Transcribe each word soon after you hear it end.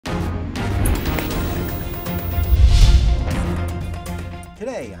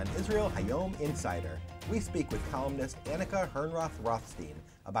Today on Israel Hayom Insider, we speak with columnist Annika Hernroth-Rothstein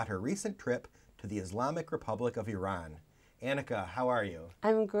about her recent trip to the Islamic Republic of Iran. Annika, how are you?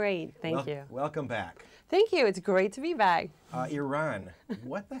 I'm great, thank you. Welcome back. Thank you, it's great to be back. Iran,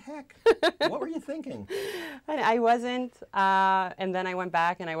 what the heck? What were you thinking? I wasn't, and then I went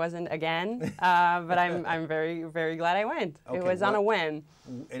back and I wasn't again, but I'm very, very glad I went. Okay, it was on a whim.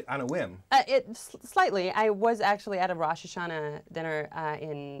 On a whim? Slightly. I was actually at a Rosh Hashanah dinner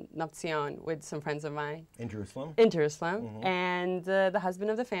in Nopzion with some friends of mine. In Jerusalem? In Jerusalem, and the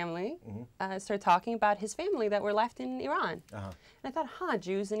husband of the family started talking about his family that were left in Iran. And I thought,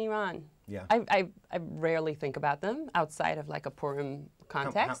 Jews in Iran. Yeah. I rarely think about them outside of like a Purim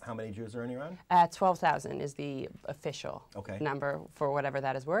context. How many Jews are in Iran? 12,000 is the official number for whatever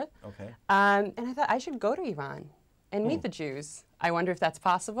that is worth. Okay. And I thought I should go to Iran and meet the Jews. I wonder if that's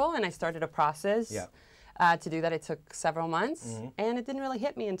possible, and I started a process to do that. It took several months, and it didn't really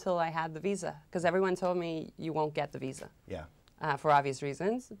hit me until I had the visa, because everyone told me you won't get the visa. Yeah. For obvious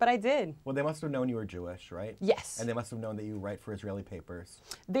reasons, but I did. Well, they must have known you were Jewish, right? Yes. And they must have known that you write for Israeli papers.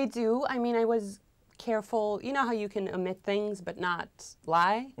 They do. I mean, I was careful. You know how you can omit things but not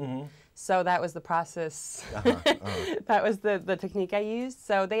lie? So that was the process. That was the technique I used.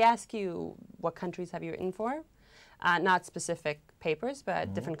 So they ask you, what countries have you written for? Not specific papers,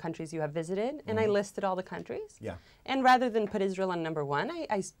 but different countries you have visited. And I listed all the countries. Yeah. And rather than put Israel on number 1,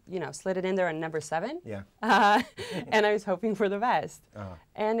 I slid it in there on number 7. Yeah. And I was hoping for the best.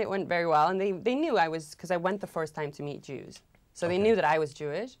 And it went very well. And they knew I was, because I went the first time to meet Jews. So they knew that I was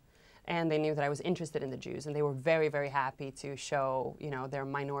Jewish. And they knew that I was interested in the Jews. And they were very, very happy to show, their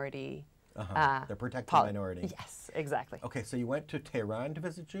minority. They're protected minority. Yes, exactly. Okay, so you went to Tehran to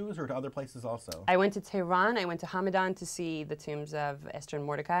visit Jews, or to other places also? I went to Tehran. I went to Hamadan to see the tombs of Esther and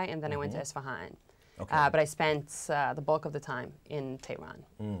Mordecai, and then I went to Isfahan. Okay. But I spent the bulk of the time in Tehran.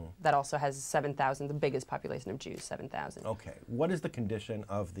 That also has 7,000, the biggest population of Jews, 7,000. Okay. What is the condition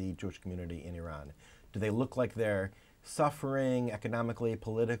of the Jewish community in Iran? Do they look like they're suffering economically,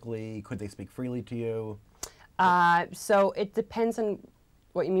 politically? Could they speak freely to you? So it depends on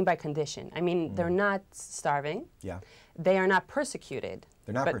what you mean by condition. I mean, they're not starving. Yeah. They are not persecuted.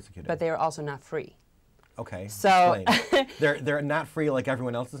 They're not persecuted. But they are also not free. Okay. So they're not free like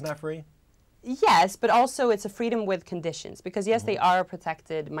everyone else is not free? Yes, but also it's a freedom with conditions. Because yes, they are a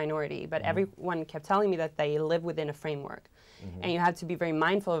protected minority, but everyone kept telling me that they live within a framework. And you have to be very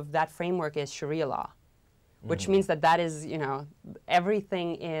mindful of that framework is Sharia law. Which means that is,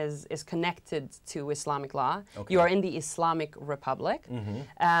 everything is connected to Islamic law. Okay. You are in the Islamic Republic.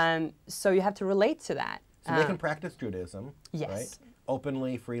 So you have to relate to that. So they can practice Judaism, right?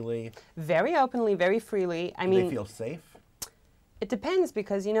 Openly, freely? Very openly, very freely. I mean, do they feel safe? It depends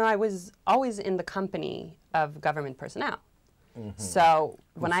because, I was always in the company of government personnel. So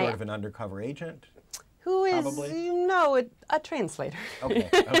when sort of an undercover agent? Who is, a translator. Okay,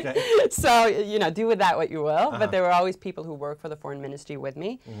 okay. So, do with that what you will. But there were always people who work for the foreign ministry with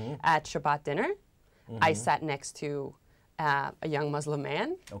me. At Shabbat dinner, I sat next to a young Muslim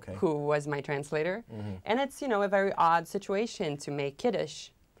man who was my translator. And it's, a very odd situation to make Kiddush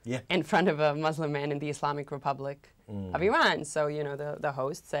in front of a Muslim man in the Islamic Republic of Iran. So, the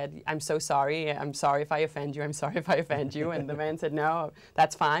host said, I'm so sorry. I'm sorry if I offend you. I'm sorry if I offend you. And the man said, no,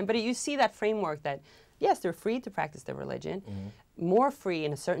 that's fine. But you see that framework that, yes, they're free to practice their religion, more free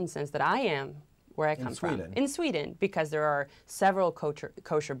in a certain sense that I am where I come from. In Sweden, because there are several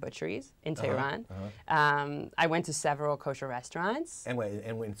kosher butcheries in Tehran. I went to several kosher restaurants. And wait,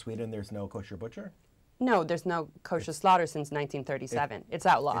 and in Sweden there's no kosher butcher? No, there's no kosher slaughter since 1937. It's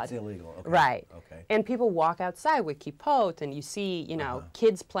outlawed. It's illegal. Okay. Right. Okay. And people walk outside with kippot, and you see,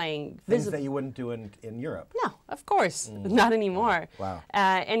 kids playing. Things that you wouldn't do in Europe. No, of course, not anymore. Wow.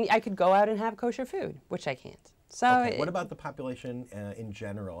 And I could go out and have kosher food, which I can't. So. What about the population in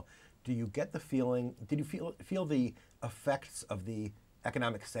general? Do you get the feeling? Did you feel the effects of the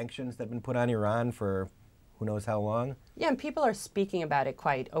economic sanctions that have been put on Iran for who knows how long? Yeah, and people are speaking about it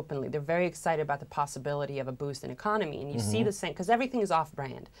quite openly. They're very excited about the possibility of a boost in economy. And you see the same, because everything is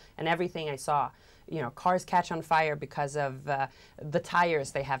off-brand. And everything I saw, cars catch on fire because of the tires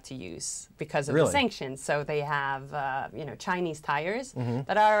they have to use because of the sanctions. So they have, Chinese tires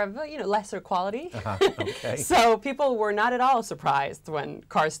that are of, lesser quality. So people were not at all surprised when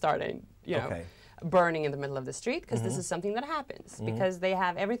cars started, burning in the middle of the street, because this is something that happens because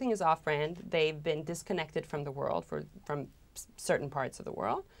everything is off-brand. They've been disconnected from the world, from certain parts of the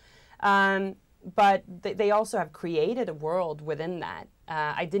world. But they also have created a world within that.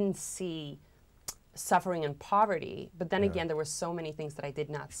 I didn't see suffering and poverty, but then again, there were so many things that I did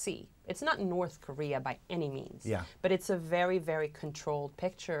not see. It's not North Korea by any means, but it's a very, very controlled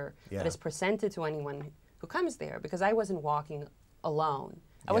picture that is presented to anyone who comes there, because I wasn't walking alone.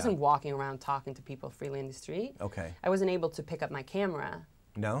 I wasn't walking around talking to people freely in the street. Okay. I wasn't able to pick up my camera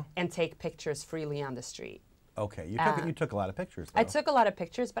and take pictures freely on the street. Okay, you took a lot of pictures, though. I took a lot of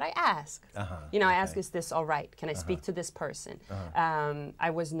pictures, but I asked. You know, I asked, is this all right? Can I speak to this person? I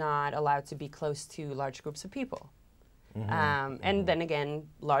was not allowed to be close to large groups of people. And then again,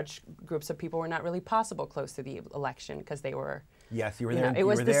 large groups of people were not really possible close to the election because they were... Yes, you were there. You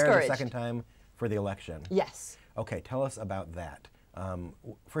were there the second time for the election. Yes. Okay, tell us about that.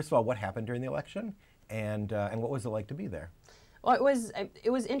 First of all, what happened during the election, and what was it like to be there? Well, it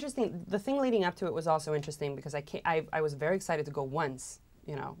was interesting. The thing leading up to it was also interesting because I was very excited to go once,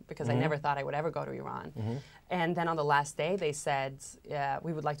 you know, because I never thought I would ever go to Iran. And then on the last day, they said,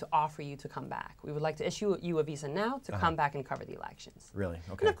 we would like to offer you to come back. We would like to issue you a visa now to come back and cover the elections. Really?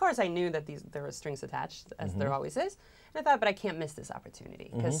 Okay. And of course, I knew that there were strings attached, as there always is. And I thought, but I can't miss this opportunity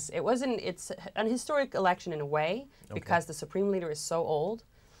because it's an historic election in a way because the supreme leader is so old.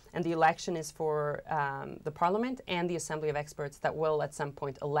 And the election is for the parliament and the assembly of experts that will at some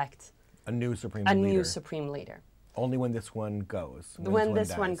point elect a new supreme leader. Only when this one goes. When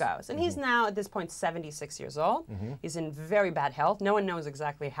this one goes. And he's now, at this point, 76 years old. He's in very bad health. No one knows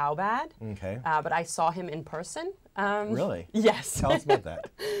exactly how bad. Okay. But I saw him in person. Really? Yes. Tell us about that.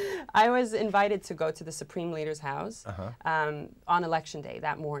 I was invited to go to the Supreme Leader's house on election day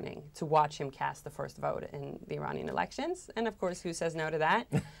that morning to watch him cast the first vote in the Iranian elections. And of course, who says no to that?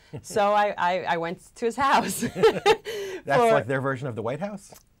 So I went to his house. That's like their version of the White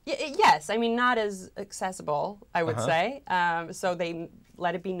House? Yes, I mean, not as accessible, I would say. So they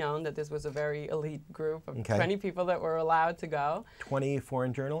let it be known that this was a very elite group of 20 people that were allowed to go. 20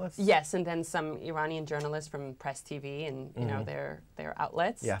 foreign journalists? Yes, and then some Iranian journalists from Press TV and you know their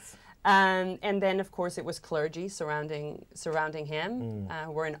outlets. Yes. And then, of course, it was clergy surrounding him.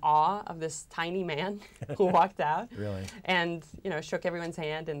 Were in awe of this tiny man who walked out. Really? And you know, shook everyone's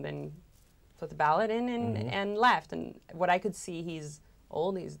hand and then put the ballot in and left. And what I could see, he's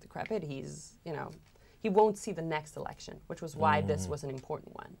old, he's decrepit, he's, you know, he won't see the next election, which was why this was an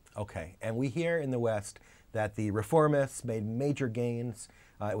important one. Okay, and we hear in the West that the reformists made major gains.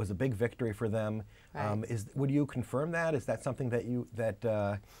 It was a big victory for them. Right. Would you confirm that? Is that something that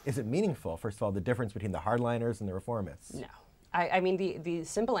is it meaningful, first of all, the difference between the hardliners and the reformists? No. I mean, the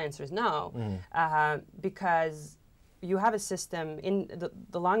simple answer is no, because you have a system,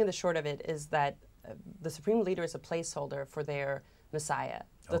 the long and the short of it is that the supreme leader is a placeholder for their Messiah,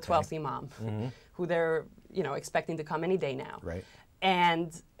 the 12th Imam, who they're expecting to come any day now. Right.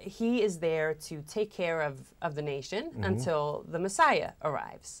 And he is there to take care of the nation until the Messiah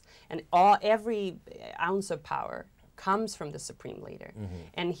arrives. And every ounce of power comes from the supreme leader.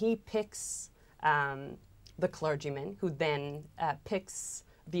 And he picks the clergyman, who then picks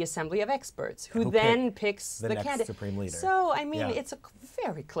the assembly of experts, who then picks the candidate. Supreme leader. So, I mean, it's a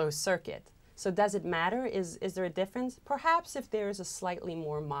very close circuit. So does it matter? Is there a difference? Perhaps if there is a slightly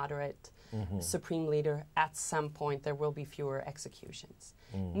more moderate supreme leader, at some point there will be fewer executions.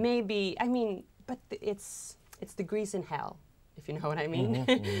 Maybe, I mean, but it's degrees in hell, if you know what I mean.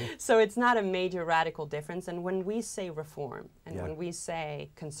 So it's not a major radical difference. And when we say reform and when we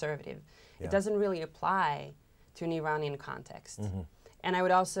say conservative, it doesn't really apply to an Iranian context. And I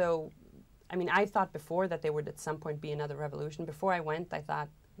would also, I mean, I thought before that there would at some point be another revolution. Before I went, I thought,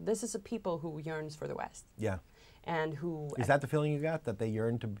 this is a people who yearns for the West. Yeah. And who... Is that the feeling you got, that they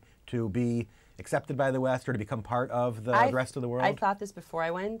yearn to be accepted by the West or to become part of the rest of the world? I thought this before I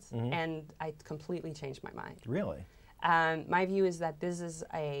went, and I completely changed my mind. Really? My view is that this is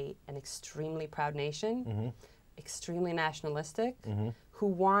an extremely proud nation, extremely nationalistic, who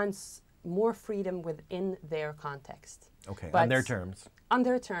wants more freedom within their context. Okay, but on their terms. On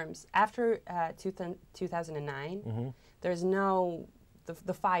their terms. After 2009, there's no...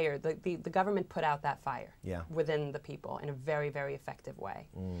 The fire, the government put out that fire within the people in a very, very effective way.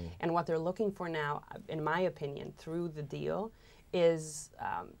 And what they're looking for now, in my opinion, through the deal, is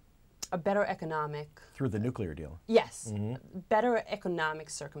a better economic... Through the nuclear deal? Yes. Better economic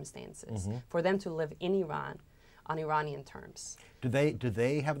circumstances for them to live in Iran on Iranian terms. Do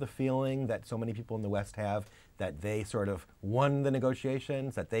they have the feeling that so many people in the West have, that they sort of won the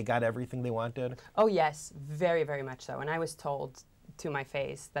negotiations, that they got everything they wanted? Oh, yes. Very, very much so. And I was told to my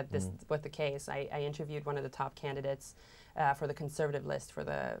face that this was the case. I interviewed one of the top candidates for the conservative list for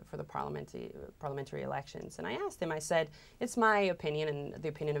the parliamentary elections. And I asked him, I said, it's my opinion and the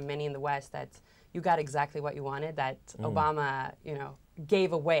opinion of many in the West that you got exactly what you wanted, that Obama, you know,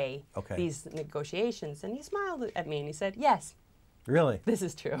 gave away these negotiations. And he smiled at me and he said, yes. Really? This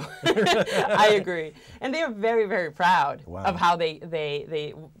is true. I agree. And they are very, very proud of how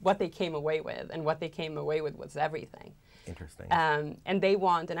what they came away with. And what they came away with was everything. Interesting. And they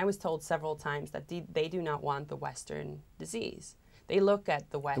want, and I was told several times that they do not want the Western disease. They look at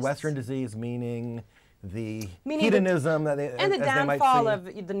the West. The Western disease meaning the hedonism that they, and the downfall of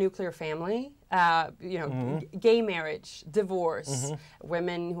the nuclear family, you know, gay marriage, divorce,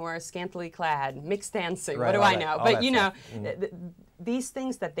 women who are scantily clad, mixed dancing. What do I know? But you know, these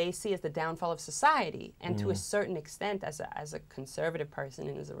things that they see as the downfall of society, and to a certain extent, as a conservative person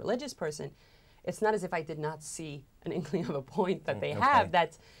and as a religious person, it's not as if I did not see an inkling of a point that they have.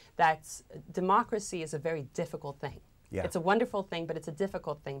 That democracy is a very difficult thing. Yeah. It's a wonderful thing, but it's a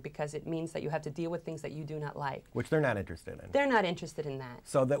difficult thing because it means that you have to deal with things that you do not like. Which they're not interested in. They're not interested in that.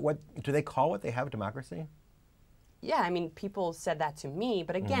 So that what do they call what they have democracy? Yeah, I mean, people said that to me,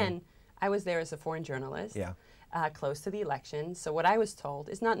 but again, I was there as a foreign journalist, close to the election. So what I was told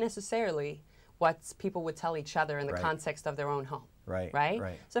is not necessarily what people would tell each other in the context of their own home. Right?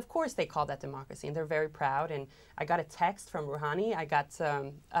 So of course they call that democracy, and they're very proud. And I got a text from Rouhani. I got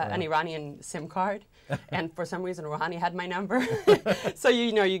an Iranian SIM card, and for some reason Rouhani had my number. So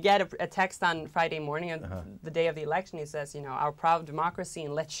you know, you get a text on Friday morning, the day of the election. He says, you know, our proud democracy,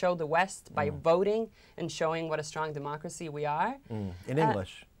 and let's show the West by voting and showing what a strong democracy we are. In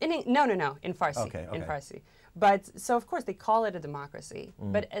English? No, in Farsi. In Farsi. But so of course they call it a democracy,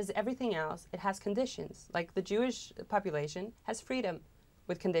 but as everything else, it has conditions. Like the Jewish population has freedom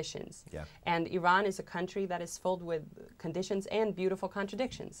with conditions. Yeah. And Iran is a country that is filled with conditions and beautiful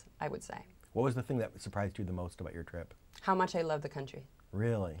contradictions, I would say. What was the thing that surprised you the most about your trip? How much I love the country.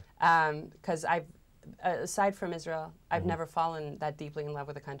 Really? Because aside from Israel, I've never fallen that deeply in love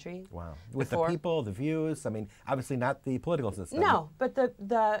with a country. Wow. With the people, the views, I mean, obviously not the political system. No, but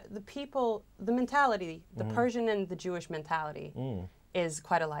the people, the mentality, the Persian and the Jewish mentality is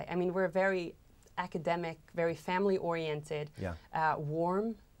quite alike. I mean, we're very academic, very family-oriented,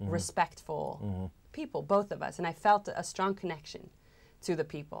 warm, respectful people, both of us. And I felt a strong connection to the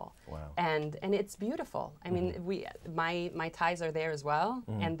people. Wow. And it's beautiful. I mean, my ties are there as well,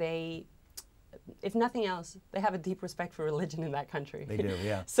 and they, if nothing else, they have a deep respect for religion in that country. They do,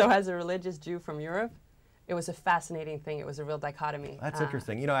 yeah. So as a religious Jew from Europe, it was a fascinating thing. It was a real dichotomy. That's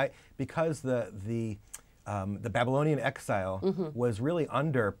interesting. You know, because the Babylonian exile was really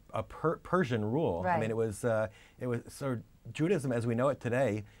under a Persian rule. Right. I mean, it was so Judaism as we know it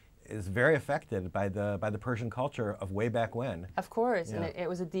today is very affected by the Persian culture of way back when. Of course, and it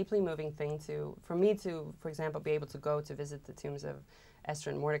was a deeply moving thing for me to, for example, be able to go to visit the tombs of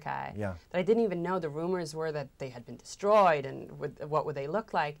Esther and Mordecai. Yeah. That I didn't even know. The rumors were that they had been destroyed, and what would they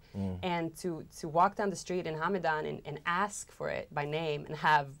look like? And to walk down the street in Hamadan and ask for it by name and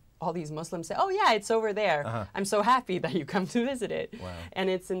have all these Muslims say, oh yeah, it's over there. I'm so happy that you come to visit it. Wow. And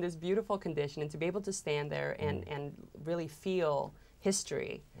it's in this beautiful condition, and to be able to stand there and really feel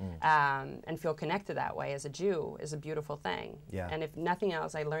history and feel connected that way as a Jew is a beautiful thing. Yeah. And if nothing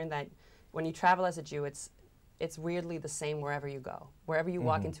else, I learned that when you travel as a Jew, it's weirdly the same wherever you go. Wherever you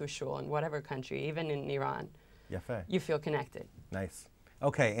walk into a shul in whatever country, even in Iran, you feel connected. Nice.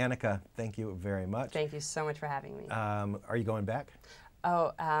 Okay, Annika, thank you very much. Thank you so much for having me. Are you going back?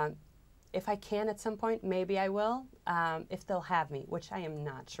 Oh, if I can at some point, maybe I will, if they'll have me, which I am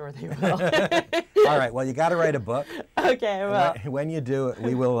not sure they will. All right, well, you got to write a book. Okay, well. When you do,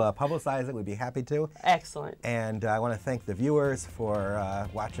 we will publicize it. We'd be happy to. Excellent. And I want to thank the viewers for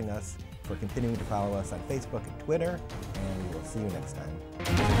watching us, for continuing to follow us on Facebook and Twitter, and we'll see you next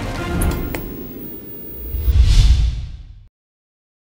time.